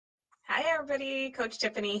everybody, Coach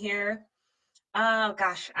Tiffany here. Oh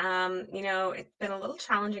gosh, it's been a little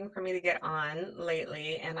challenging for me to get on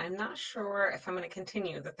lately, and I'm not sure if I'm going to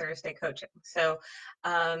continue the Thursday coaching. So,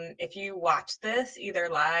 if you watch this either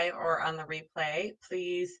live or on the replay,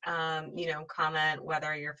 please, comment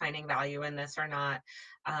whether you're finding value in this or not.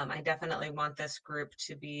 I definitely want this group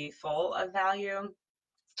to be full of value.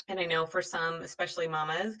 And I know for some, especially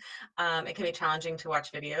mamas, it can be challenging to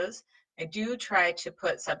watch videos. I do try to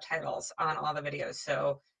put subtitles on all the videos.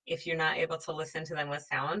 So if you're not able to listen to them with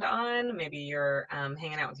sound on, maybe you're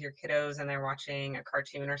hanging out with your kiddos and they're watching a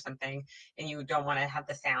cartoon or something and you don't want to have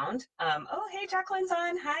the sound. Oh, hey, Jacqueline's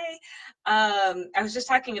on. Hi. I was just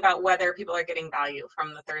talking about whether people are getting value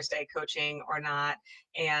from the Thursday coaching or not.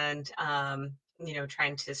 And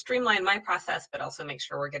trying to streamline my process, but also make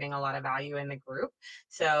sure we're getting a lot of value in the group.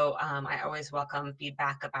 So I always welcome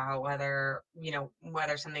feedback about whether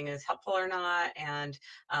something is helpful or not, and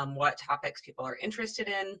what topics people are interested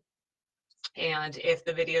in. And if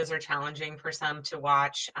the videos are challenging for some to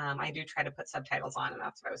watch, I do try to put subtitles on, and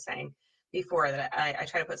that's what I was saying before, that I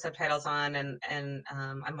try to put subtitles on, and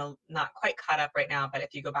I'm not quite caught up right now, but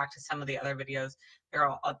if you go back to some of the other videos, they're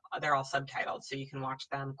all subtitled, so you can watch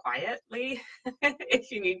them quietly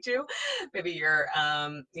if you need to. Maybe you're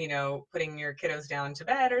putting your kiddos down to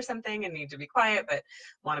bed or something and need to be quiet, but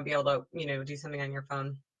want to be able to do something on your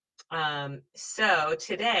phone. So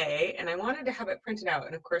today, and I wanted to have it printed out,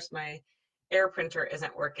 and of course my air printer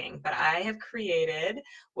isn't working, but I have created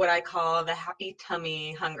what I call the Happy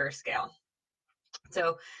Tummy Hunger Scale.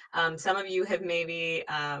 So some of you have maybe,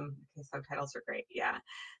 subtitles are great, yeah.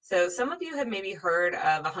 So some of you have maybe heard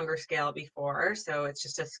of a hunger scale before. So it's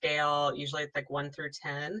just a scale, usually it's like 1 through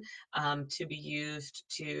 10, to be used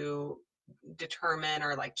to determine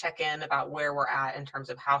or like check in about where we're at in terms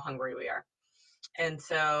of how hungry we are. And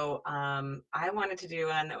so I wanted to do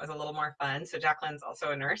one that was a little more fun. So Jacqueline's also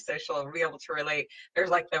a nurse, so she'll be able to relate. There's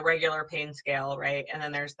like the regular pain scale, right? And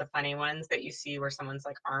then there's the funny ones that you see where someone's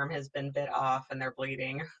like arm has been bit off and they're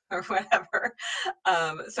bleeding or whatever.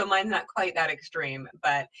 So mine's not quite that extreme,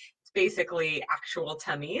 but it's basically actual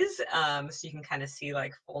tummies. So you can kind of see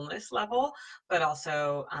like fullness level, but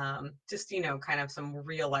also just, kind of some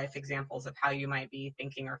real life examples of how you might be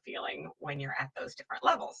thinking or feeling when you're at those different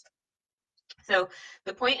levels. So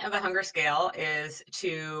the point of the hunger scale is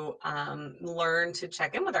to learn to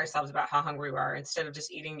check in with ourselves about how hungry we are, instead of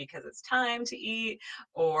just eating because it's time to eat,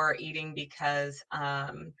 or eating because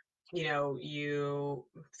you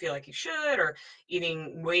feel like you should, or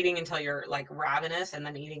waiting until you're like ravenous and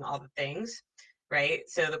then eating all the things, right?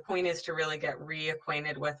 So the point is to really get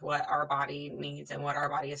reacquainted with what our body needs and what our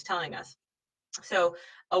body is telling us. So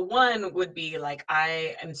a 1 would be like,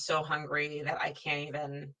 I am so hungry that I can't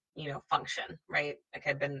even function, right? Like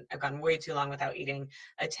I've gone way too long without eating.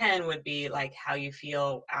 A 10 would be like how you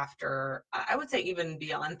feel after, I would say even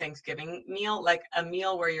beyond Thanksgiving meal, like a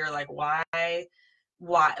meal where you're like, why,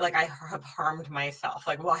 like I have harmed myself.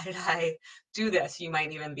 Like, why did I do this? You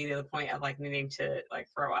might even be to the point of like needing to like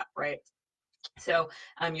throw up, right? So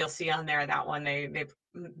you'll see on there that one,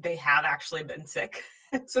 they have actually been sick.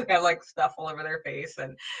 So they have like stuff all over their face,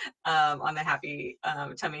 and on the Happy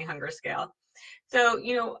Tummy Hunger Scale.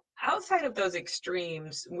 So, outside of those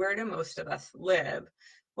extremes, where do most of us live?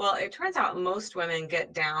 Well, it turns out most women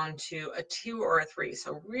get down to a 2 or a 3,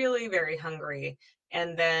 so really very hungry,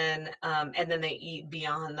 and then they eat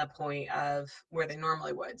beyond the point of where they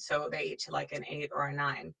normally would. So they eat to like an 8 or a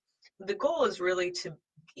 9. The goal is really to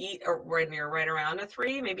eat when you're right around a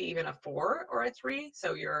 3, maybe even a 4 or a 3.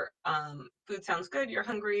 So your food sounds good, you're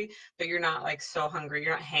hungry, but you're not like so hungry,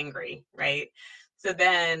 you're not hangry, right? So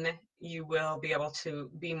then you will be able to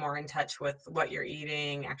be more in touch with what you're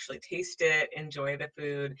eating, actually taste it, enjoy the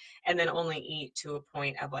food, and then only eat to a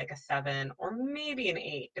point of like a 7 or maybe an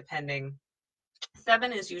 8, depending.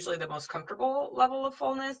 7 is usually the most comfortable level of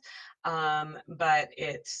fullness, but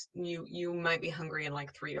it's you might be hungry in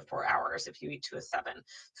like 3 to 4 hours if you eat to a 7.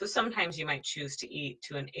 So sometimes you might choose to eat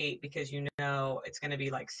to an 8 because it's going to be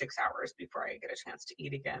like 6 hours before I get a chance to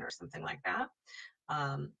eat again or something like that.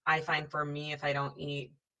 I find for me, if I don't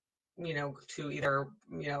eat to either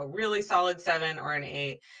really solid 7 or an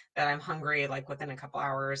 8, that I'm hungry like within a couple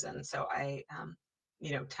hours. And so I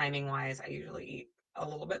timing wise, I usually eat a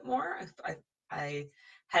little bit more. I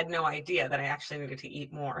had no idea that I actually needed to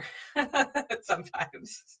eat more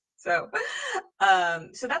sometimes. So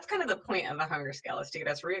that's kind of the point of the hunger scale, is to get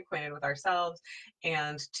us reacquainted with ourselves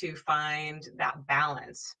and to find that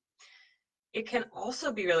balance. It can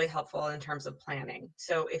also be really helpful in terms of planning.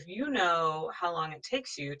 So if you know how long it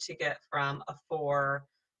takes you to get from a 4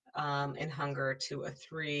 in hunger to a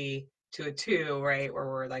 3 to a 2, right, where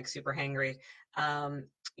we're like super hangry,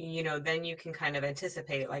 then you can kind of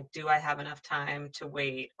anticipate, like, do I have enough time to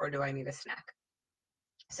wait or do I need a snack?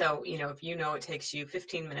 So, if it takes you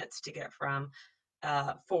 15 minutes to get from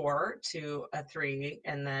 4 to a 3,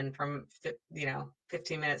 and then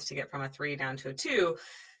 15 minutes to get from a 3 down to a 2,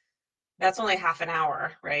 that's only half an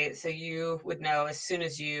hour, right? So you would know as soon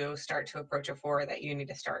as you start to approach a 4 that you need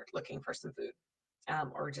to start looking for some food,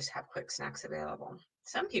 or just have quick snacks available.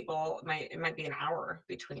 Some people it might be an hour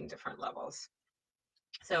between different levels.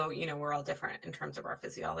 So, we're all different in terms of our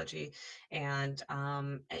physiology and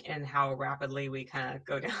how rapidly we kind of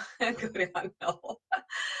go down go downhill.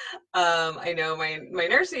 I know my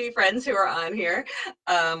nursing friends who are on here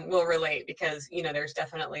will relate, because there's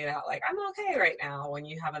definitely that, like, I'm okay right now, when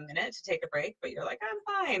you have a minute to take a break, but you're like,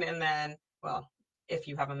 I'm fine, and then, well, if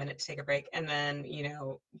you have a minute to take a break, and then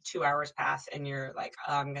 2 hours pass and you're like,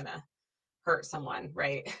 oh, I'm gonna hurt someone,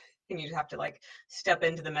 right? And you have to like step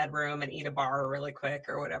into the med room and eat a bar really quick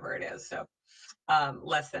or whatever it is. So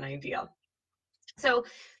less than ideal. So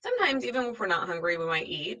sometimes, even if we're not hungry, we might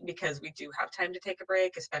eat, because we do have time to take a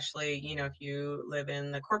break, especially, if you live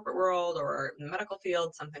in the corporate world or in the medical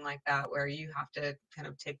field, something like that, where you have to kind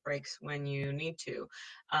of take breaks when you need to.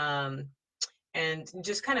 And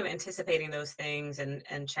just kind of anticipating those things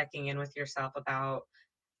and checking in with yourself about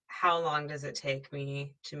how long does it take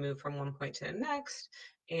me to move from one point to the next,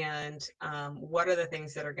 and what are the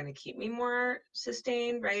things that are going to keep me more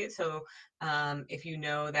sustained, right? So if you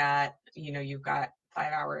know that you've got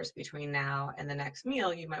 5 hours between now and the next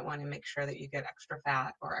meal, you might want to make sure that you get extra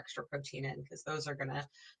fat or extra protein in, because those are going to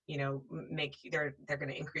make they're going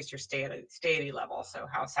to increase your satiety level, so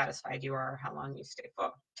how satisfied you are, how long you stay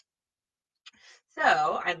full.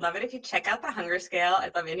 So I'd love it if you check out the hunger scale.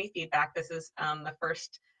 I'd love any feedback. This is the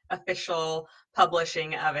first official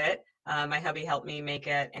publishing of it. My hubby helped me make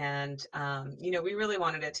it, and we really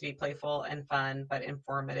wanted it to be playful and fun, but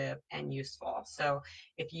informative and useful. So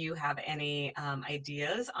if you have any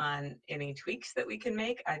ideas on any tweaks that we can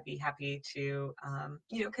make, I'd be happy to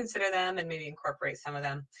consider them and maybe incorporate some of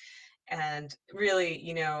them. And really,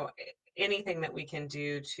 anything that we can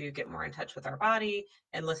do to get more in touch with our body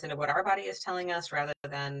and listen to what our body is telling us, rather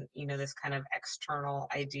than this kind of external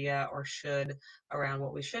idea or should around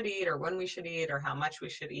what we should eat or when we should eat or how much we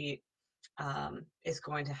should eat, is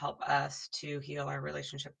going to help us to heal our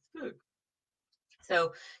relationship with food.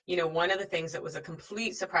 So one of the things that was a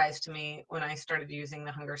complete surprise to me when I started using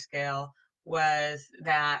the hunger scale was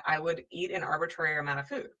that I would eat an arbitrary amount of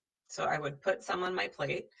food. So I would put some on my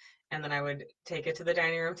plate, and then I would take it to the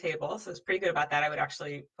dining room table. So it's pretty good about that. I would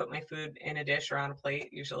actually put my food in a dish or on a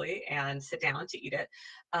plate usually and sit down to eat it.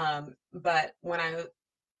 But when I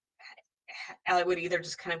would either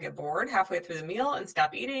just kind of get bored halfway through the meal and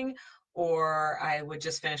stop eating, or I would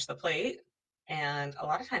just finish the plate. And a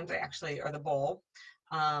lot of times or the bowl,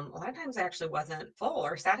 a lot of times I actually wasn't full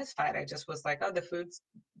or satisfied. I just was like, oh, the food's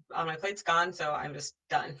on my plate's gone, so I'm just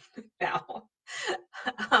done now.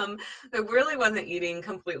 I really wasn't eating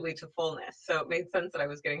completely to fullness. So it made sense that I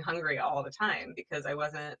was getting hungry all the time, because I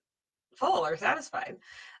wasn't full or satisfied.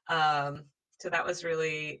 So that was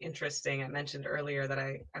really interesting. I mentioned earlier that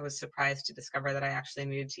I was surprised to discover that I actually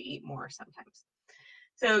needed to eat more sometimes.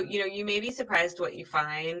 So, you may be surprised what you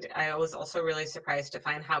find. I was also really surprised to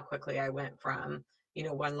find how quickly I went from,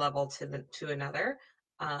 one level to another,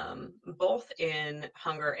 both in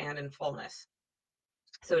hunger and in fullness.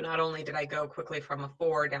 So not only did I go quickly from a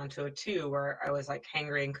 4 down to a 2, where I was like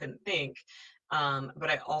hangry and couldn't think,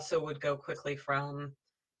 but I also would go quickly from,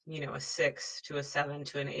 a 6 to a 7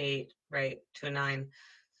 to an 8, right, to a 9.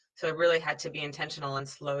 So I really had to be intentional and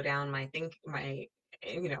slow down my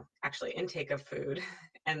actually intake of food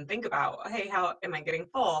and think about, hey, how am I getting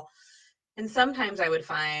full? And sometimes I would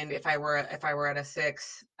find if I were at a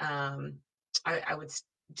 6, I would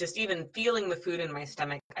just, even feeling the food in my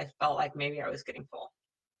stomach, I felt like maybe I was getting full.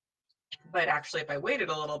 But actually, if I waited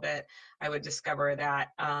a little bit, I would discover that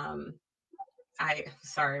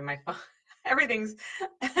sorry, my phone, everything's,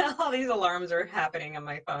 all these alarms are happening on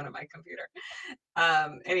my phone and my computer.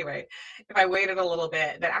 Anyway, if I waited a little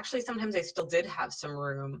bit, that actually sometimes I still did have some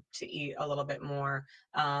room to eat a little bit more.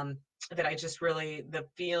 That I just really, the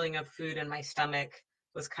feeling of food in my stomach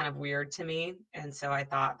was kind of weird to me. And so I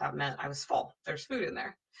thought that meant I was full. There's food in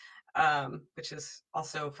there. Which is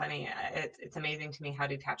also funny. It's amazing to me how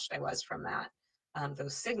detached I was from that.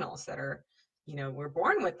 Those signals that are, we're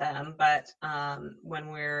born with them, but when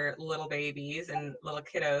we're little babies and little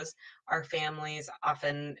kiddos, our families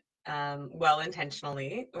often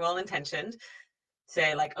well-intentioned,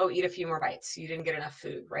 say like, oh, eat a few more bites. You didn't get enough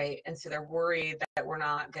food, right? And so they're worried that we're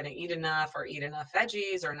not going to eat enough or eat enough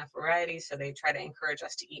veggies or enough variety. So they try to encourage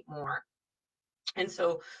us to eat more. And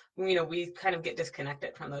so, we kind of get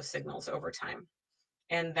disconnected from those signals over time.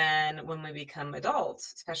 And then when we become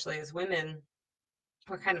adults, especially as women,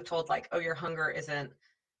 we're kind of told like, oh, your hunger isn't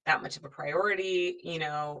that much of a priority,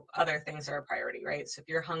 other things are a priority, right? So if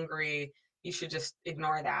you're hungry, you should just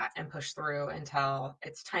ignore that and push through until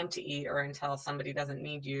it's time to eat or until somebody doesn't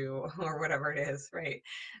need you or whatever it is, right?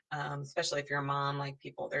 Especially if you're a mom, like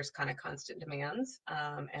people, there's kind of constant demands,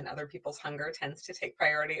 and other people's hunger tends to take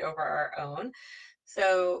priority over our own.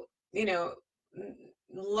 So,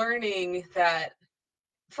 learning that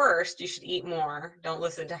first you should eat more, don't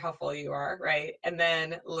listen to how full you are, right? And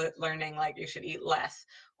then learning like you should eat less,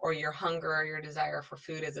 or your hunger or your desire for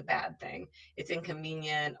food is a bad thing, it's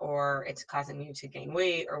inconvenient, or it's causing you to gain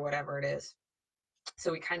weight or whatever it is.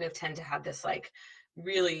 So we kind of tend to have this like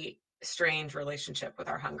really strange relationship with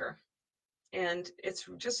our hunger, and it's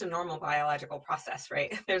just a normal biological process,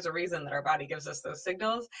 right? There's a reason that our body gives us those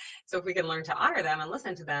signals. So if we can learn to honor them and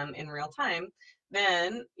listen to them in real time,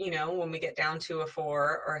 then, when we get down to a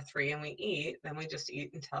 4 or a 3 and we eat, then we just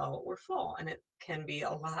eat until we're full. And it can be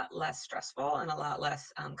a lot less stressful and a lot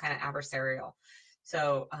less kind of adversarial.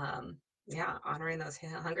 So, yeah, honoring those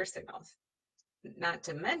hunger signals. Not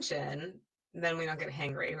to mention, then we don't get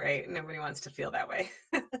hangry, right? Nobody wants to feel that way.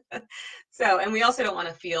 So, and we also don't want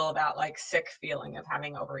to feel that like sick feeling of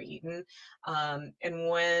having overeaten. And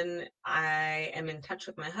when I am in touch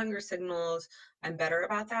with my hunger signals, I'm better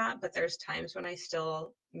about that. But there's times when I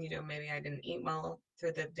still, maybe I didn't eat well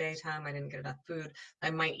through the daytime. I didn't get enough food. I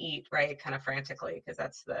might eat, right, kind of frantically, because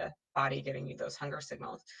that's the body giving you those hunger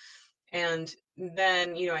signals. And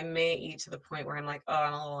then, I may eat to the point where I'm like, oh,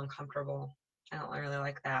 I'm a little uncomfortable. I don't really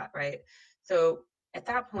like that, right? So at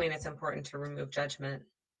that point, it's important to remove judgment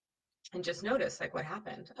and just notice like what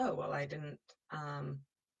happened. Oh, well, I didn't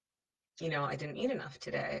eat enough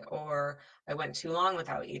today, or I went too long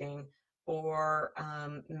without eating, or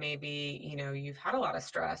maybe, you've had a lot of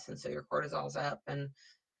stress and so your cortisol's up and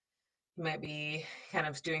you might be kind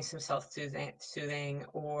of doing some self-soothing,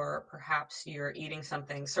 or perhaps you're eating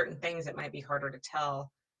certain things that might be harder to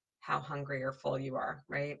tell how hungry or full you are,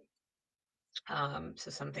 right? So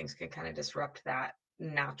some things can kind of disrupt that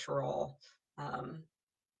natural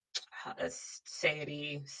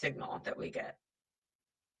satiety signal that we get.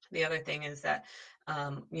 The other thing is that,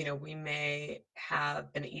 we may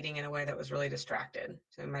have been eating in a way that was really distracted.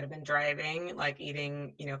 So we might have been driving, like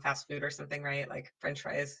eating, fast food or something, right? Like French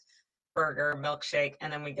fries, burger, milkshake,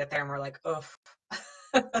 and then we get there and we're like, oof.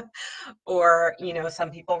 Or,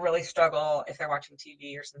 some people really struggle if they're watching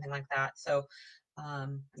TV or something like that. So,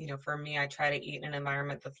 for me, I try to eat in an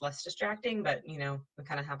environment that's less distracting, but, we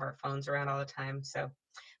kind of have our phones around all the time. So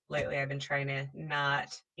lately I've been trying to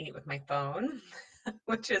not eat with my phone,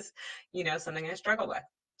 which is, something I struggle with.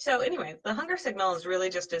 So anyway, the hunger signal is really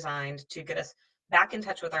just designed to get us back in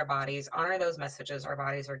touch with our bodies, honor those messages our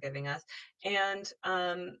bodies are giving us, and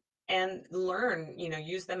learn,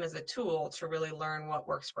 use them as a tool to really learn what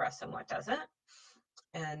works for us and what doesn't,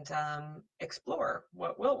 and explore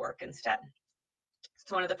what will work instead.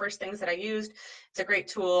 It's one of the first things that I used. It's a great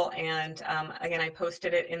tool. And again, I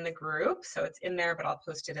posted it in the group, so it's in there, but I'll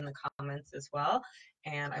post it in the comments as well.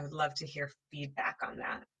 And I would love to hear feedback on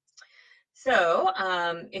that. So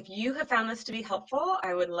if you have found this to be helpful,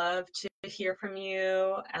 I would love to hear from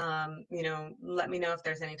you. Let me know if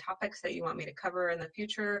there's any topics that you want me to cover in the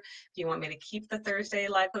future. If you want me to keep the Thursday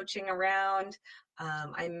live coaching around,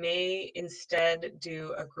 I may instead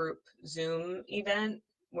do a group Zoom event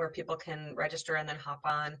where people can register and then hop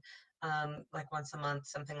on like once a month,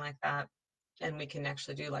 something like that. And we can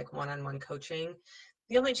actually do like one-on-one coaching.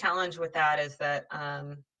 The only challenge with that is that,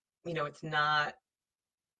 it's not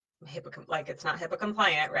HIPAA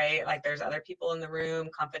compliant, right? Like there's other people in the room,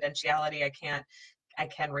 confidentiality. I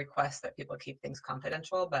can request that people keep things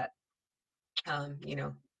confidential, but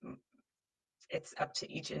it's up to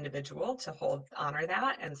each individual to honor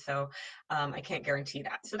that. And so I can't guarantee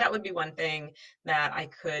that. So that would be one thing that I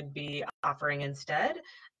could be offering instead.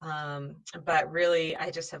 But really, I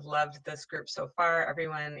just have loved this group so far.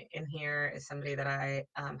 Everyone in here is somebody that I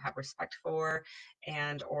have respect for,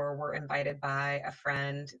 or were invited by a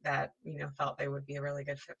friend that, felt they would be a really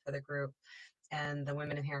good fit for the group. And the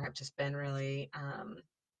women in here have just been really,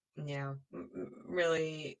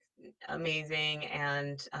 really amazing,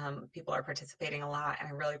 and people are participating a lot, and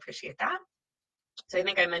I really appreciate that. So I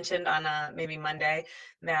think I mentioned on maybe Monday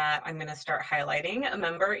that I'm going to start highlighting a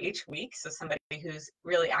member each week. So somebody who's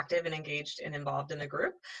really active and engaged and involved in the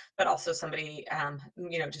group, but also somebody,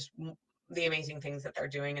 just the amazing things that they're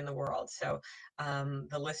doing in the world. So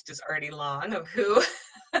the list is already long of who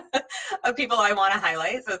of people I want to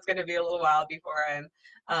highlight. So it's going to be a little while before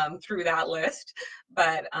I'm through that list.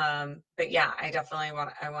 But yeah, I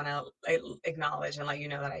want to acknowledge and let you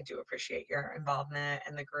know that I do appreciate your involvement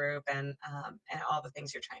in the group and all the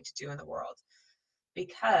things you're trying to do in the world.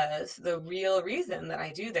 Because the real reason that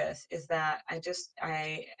I do this is that I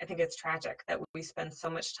think it's tragic that we spend so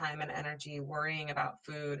much time and energy worrying about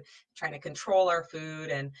food, trying to control our food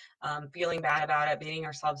and feeling bad about it, beating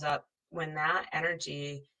ourselves up, when that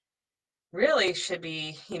energy really should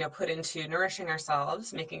be, put into nourishing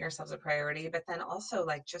ourselves, making ourselves a priority, but then also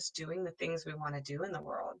like just doing the things we want to do in the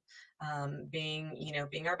world,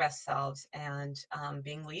 being our best selves and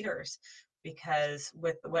being leaders. Because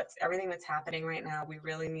with everything that's happening right now, we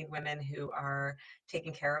really need women who are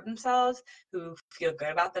taking care of themselves, who feel good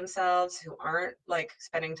about themselves, who aren't like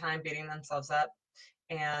spending time beating themselves up,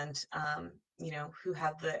 and who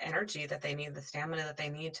have the energy that they need, the stamina that they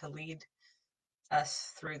need to lead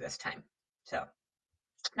us through this time. So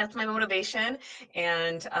that's my motivation,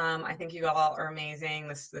 and I think you all are amazing.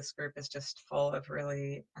 This group is just full of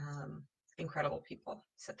really incredible people.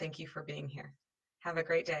 So thank you for being here. Have a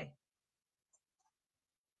great day.